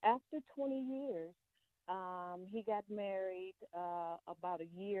 after 20 years, he got married about a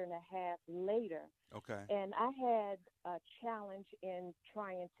year and a half later. Okay. And I had a challenge in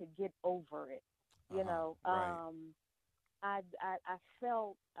trying to get over it. Right. I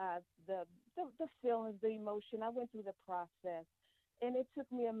felt the feelings, the emotion. I went through the process, and it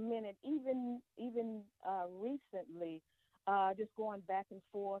took me a minute, even recently, just going back and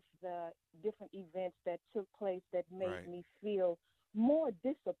forth, the different events that took place that made me feel more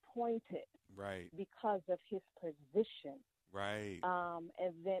disappointed, because of his position,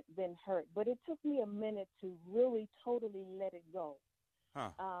 and then hurt. But it took me a minute to really totally let it go.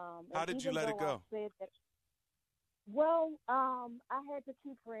 How did you let it go? I had to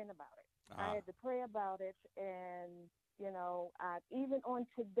keep praying about it. I had to pray about it, and even on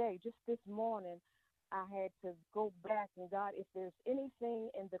today, just this morning, I had to go back and, God, if there's anything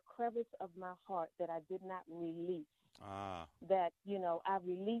in the crevice of my heart that I did not release, that, I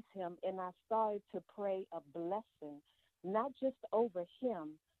release him, and I started to pray a blessing, not just over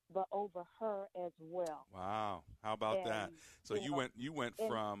him, but over her as well. Wow. How about that? So you went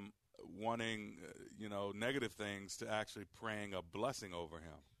from wanting, negative things to actually praying a blessing over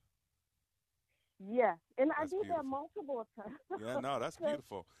him. Yes. And I did that multiple times. Yeah, no, that's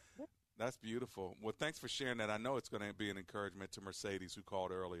beautiful. That's beautiful. Well, thanks for sharing that. I know it's going to be an encouragement to Mercedes, who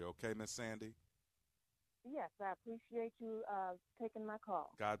called earlier. Okay, Miss Sandy? Yes, I appreciate you taking my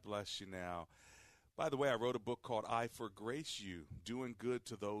call. God bless you now. By the way, I wrote a book called I For Grace You, Doing Good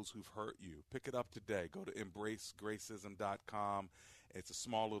to Those Who've Hurt You. Pick it up today. Go to embracegracism.com. It's a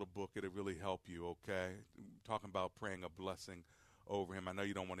small little book. It'll really help you, okay? Talking about praying a blessing over him. I know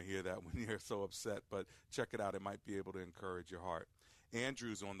you don't want to hear that when you're so upset, but check it out. It might be able to encourage your heart.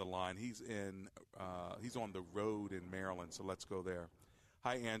 Andrew's on the line. He's on the road in Maryland, so let's go there.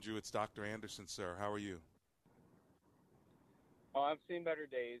 Hi, Andrew. It's Dr. Anderson, sir. How are you? Oh, I've seen better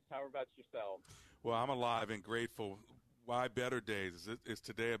days. How about yourself? Well, I'm alive and grateful. Why better days? Is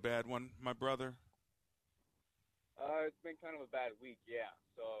today a bad one, my brother? It's been kind of a bad week, yeah.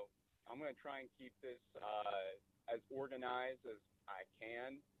 So I'm going to try and keep this as organized as I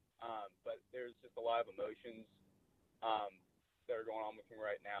can. But there's just a lot of emotions that are going on with me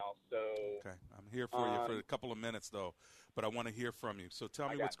right now. So okay, I'm here for you for a couple of minutes, though. But I want to hear from you. So tell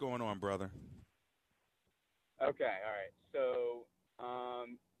me what's going on, brother. Okay, all right. So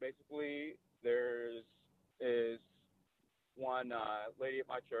basically, there is one lady at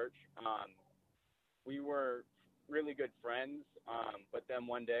my church. We were really good friends, but then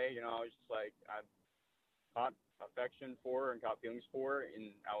one day, I was just like, affection for her and got feelings for her,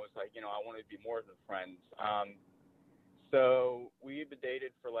 and I was like, I wanted to be more than friends. So we've been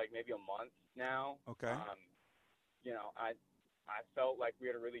dated for like maybe a month now. Okay. I felt like we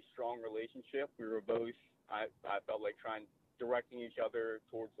had a really strong relationship. We were both, I felt like directing each other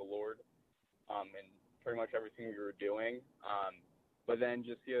towards the Lord, and pretty much everything we were doing. But then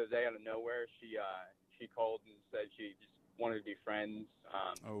just the other day out of nowhere, she called and said she just wanted to be friends.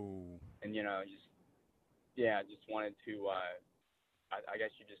 And just wanted to, I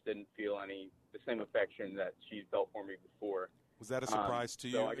guess she just didn't feel the same affection that she felt for me before. Was that a surprise to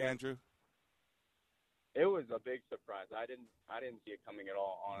you, Andrew? It was a big surprise. I didn't see it coming at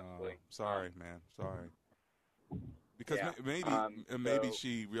all, honestly. Sorry, man. Sorry. Because maybe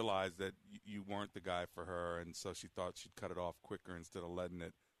she realized that you weren't the guy for her, and so she thought she'd cut it off quicker instead of letting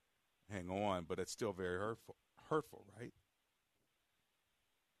it hang on. But it's still very hurtful, right?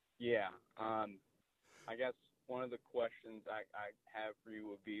 Yeah. I guess one of the questions I have for you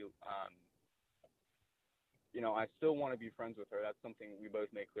would be, I still want to be friends with her. That's something we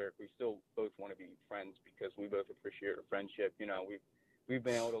both make clear. We still both want to be friends because we both appreciate our friendship. We've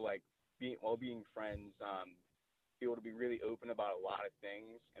been able to, like, while being friends, be able to be really open about a lot of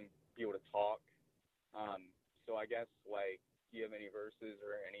things and be able to talk. So I guess, like, do you have any verses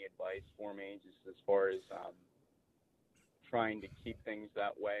or any advice for me just as far as trying to keep things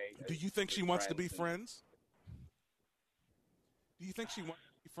that way? Do you think she wants to be friends? Do you think she wants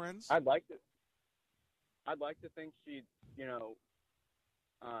to be friends? I'd like to think she,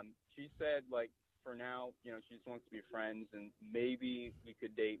 she said, like, for now, she just wants to be friends, and maybe we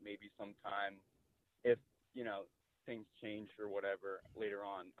could date maybe sometime if, things change or whatever later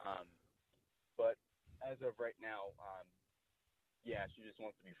on. But as of right now, she just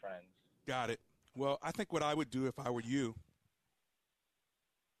wants to be friends. Got it. Well, I think what I would do if I were you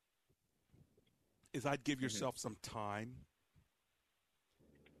is I'd give yourself some time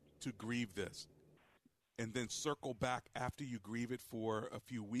to grieve this, and then circle back after you grieve it for a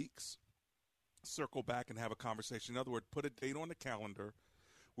few weeks. Circle back and have a conversation. In other words, put a date on the calendar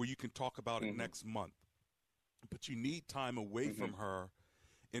where you can talk about it next month. But you need time away from her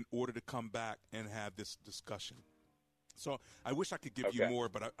in order to come back and have this discussion. So I wish I could give you more,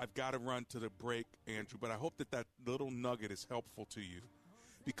 but I've got to run to the break, Andrew. But I hope that little nugget is helpful to you,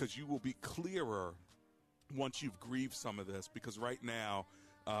 because you will be clearer once you've grieved some of this, because right now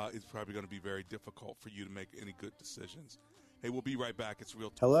it's probably going to be very difficult for you to make any good decisions. Hey, we'll be right back. It's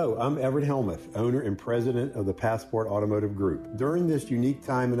Real Talk. Hello, I'm Everett Helmuth, owner and president of the Passport Automotive Group. During this unique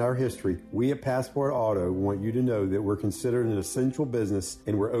time in our history, we at Passport Auto want you to know that we're considered an essential business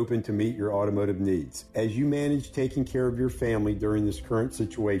and we're open to meet your automotive needs. As you manage taking care of your family during this current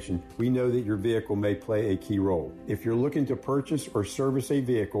situation, we know that your vehicle may play a key role. If you're looking to purchase or service a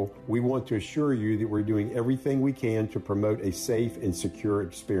vehicle, we want to assure you that we're doing everything we can to promote a safe and secure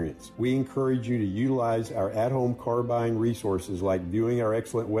experience. We encourage you to utilize our at-home car buying resources like viewing our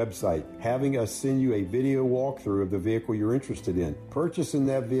excellent website, having us send you a video walkthrough of the vehicle you're interested in, purchasing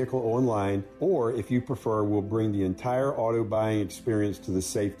that vehicle online, or if you prefer, we'll bring the entire auto buying experience to the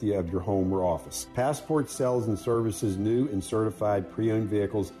safety of your home or office. Passport sells and services new and certified pre-owned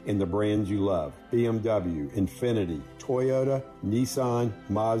vehicles in the brands you love: BMW, Infiniti, Toyota, Nissan,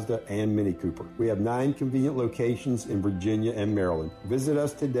 Mazda, and Mini Cooper. We have 9 convenient locations in Virginia and Maryland. Visit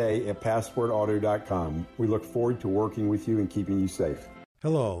us today at PassportAuto.com. We look forward to working with you and keeping you safe.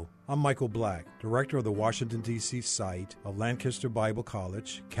 Hello, I'm Michael Black, Director of the Washington, D.C. site of Lancaster Bible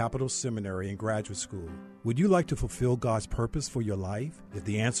College, Capital Seminary, and Graduate School. Would you like to fulfill God's purpose for your life? If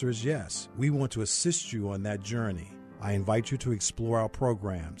the answer is yes, we want to assist you on that journey. I invite you to explore our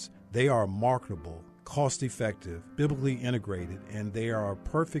programs. They are marketable, cost-effective, biblically integrated, and they are a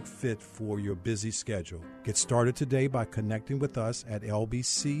perfect fit for your busy schedule. Get started today by connecting with us at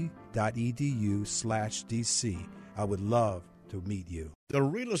lbc.edu/DC. I would love to meet you. The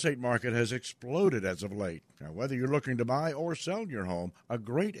real estate market has exploded as of late. Now, whether you're looking to buy or sell your home, a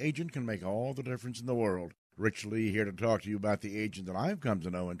great agent can make all the difference in the world. Rich Lee here to talk to you about the agent that I've come to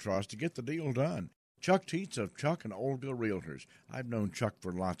know and trust to get the deal done. Chuck Tietz of Chuck and Oldville Realtors. I've known Chuck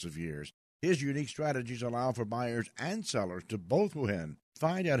for lots of years. His unique strategies allow for buyers and sellers to both win.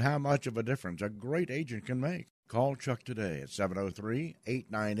 Find out how much of a difference a great agent can make. Call Chuck today at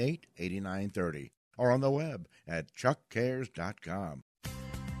 703-898-8930 or on the web at chuckcares.com.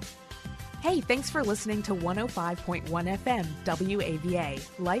 Hey, thanks for listening to 105.1 FM WAVA,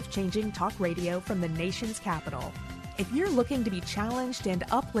 life-changing talk radio from the nation's capital. If you're looking to be challenged and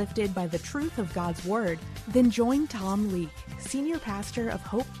uplifted by the truth of God's Word, then join Tom Leake, Senior Pastor of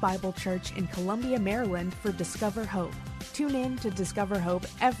Hope Bible Church in Columbia, Maryland, for Discover Hope. Tune in to Discover Hope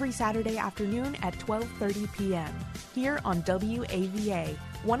every Saturday afternoon at 12:30 p.m. here on WAVA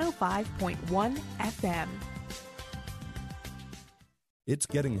 105.1 FM. It's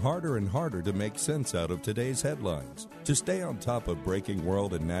getting harder and harder to make sense out of today's headlines. To stay on top of breaking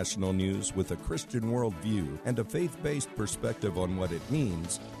world and national news with a Christian worldview and a faith-based perspective on what it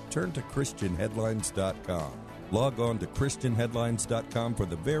means, turn to ChristianHeadlines.com. Log on to ChristianHeadlines.com for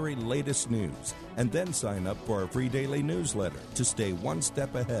the very latest news, and then sign up for our free daily newsletter to stay one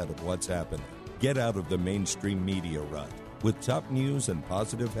step ahead of what's happening. Get out of the mainstream media rut with top news and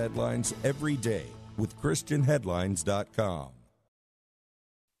positive headlines every day with ChristianHeadlines.com.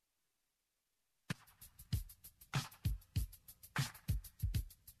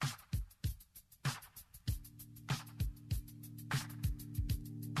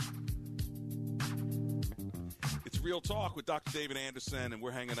 Real Talk with Dr. David Anderson, and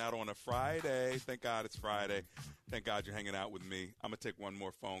we're hanging out on a Friday. Thank God it's Friday. Thank God you're hanging out with me. I'm going to take one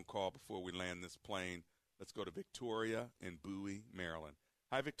more phone call before we land this plane. Let's go to Victoria in Bowie, Maryland.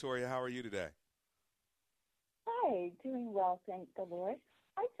 Hi, Victoria. How are you today? Hi, doing well, thank the Lord.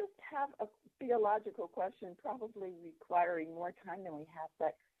 I just have a theological question, probably requiring more time than we have.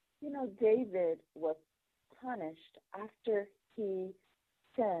 But, you know, David was punished after he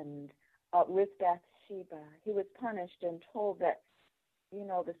sinned with Bathsheba. He was punished and told that, you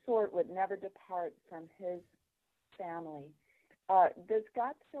know, the sword would never depart from his family. Does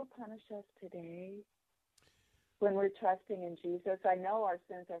God still punish us today when we're trusting in Jesus? I know our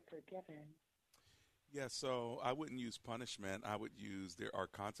sins are forgiven. Yeah, so I wouldn't use punishment. I would use there are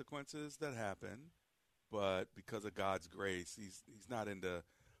consequences that happen, but because of God's grace, he's not into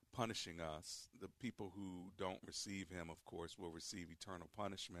punishing us. The people who don't receive him, of course, will receive eternal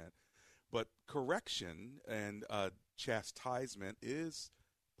punishment. But correction and chastisement is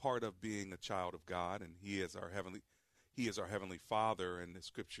part of being a child of God, and He is our heavenly Father. And the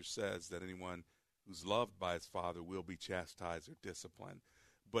Scripture says that anyone who's loved by his Father will be chastised or disciplined.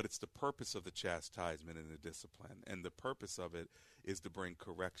 But it's the purpose of the chastisement and the discipline, and the purpose of it is to bring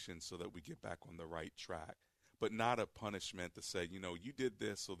correction so that we get back on the right track. But not a punishment to say, you know, you did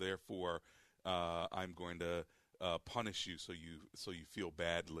this, so therefore I'm going to punish you so you feel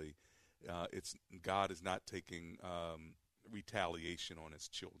badly. God is not taking retaliation on his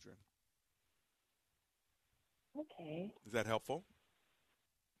children. Okay. Is that helpful?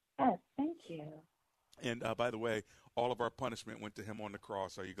 Yes, thank you. And by the way, all of our punishment went to him on the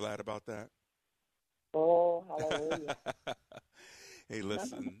cross. Are you glad about that? Oh, hallelujah. Hey,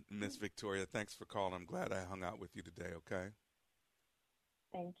 listen, Miss Victoria, thanks for calling. I'm glad I hung out with you today, okay?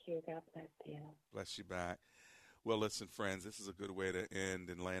 Thank you. God bless you. Bless you back. Well, listen, friends, this is a good way to end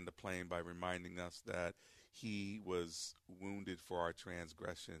and land the plane by reminding us that he was wounded for our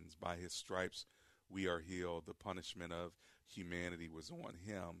transgressions. By his stripes, we are healed. The punishment of humanity was on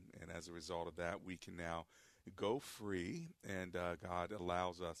him. And as a result of that, we can now go free. And God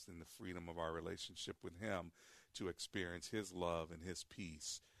allows us in the freedom of our relationship with him to experience his love and his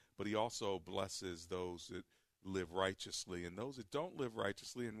peace. But he also blesses those that live righteously and those that don't live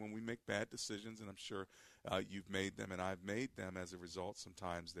righteously. And when we make bad decisions, and I'm sure you've made them and I've made them, as a result,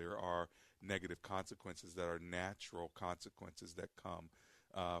 sometimes there are negative consequences that are natural consequences that come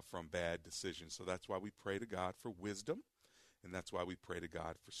from bad decisions. So that's why we pray to God for wisdom, and that's why we pray to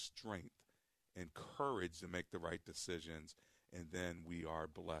God for strength and courage to make the right decisions, and then we are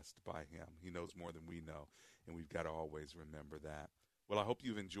blessed by him. He knows more than we know, and we've got to always remember that. Well, I hope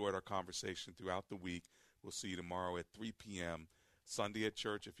you've enjoyed our conversation throughout the week. We'll see you tomorrow at 3 p.m. Sunday at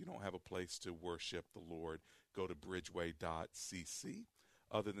church. If you don't have a place to worship the Lord, go to bridgeway.cc.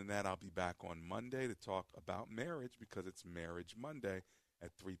 Other than that, I'll be back on Monday to talk about marriage, because it's Marriage Monday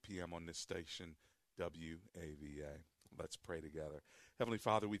at 3 p.m. on this station, WAVA. Let's pray together. Heavenly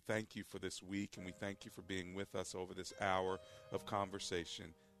Father, we thank you for this week, and we thank you for being with us over this hour of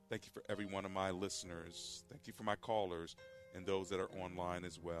conversation. Thank you for every one of my listeners. Thank you for my callers and those that are online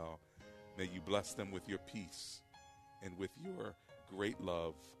as well. May you bless them with your peace and with your great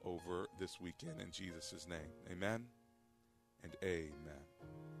love over this weekend. In Jesus' name, amen and amen.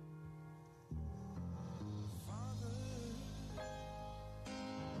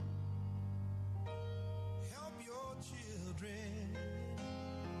 Help your children,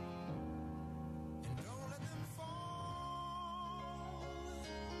 and don't let them fall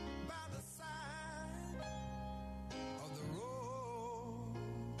by the side of the road.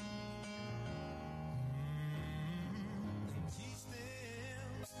 And teach them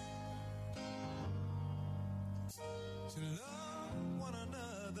to love.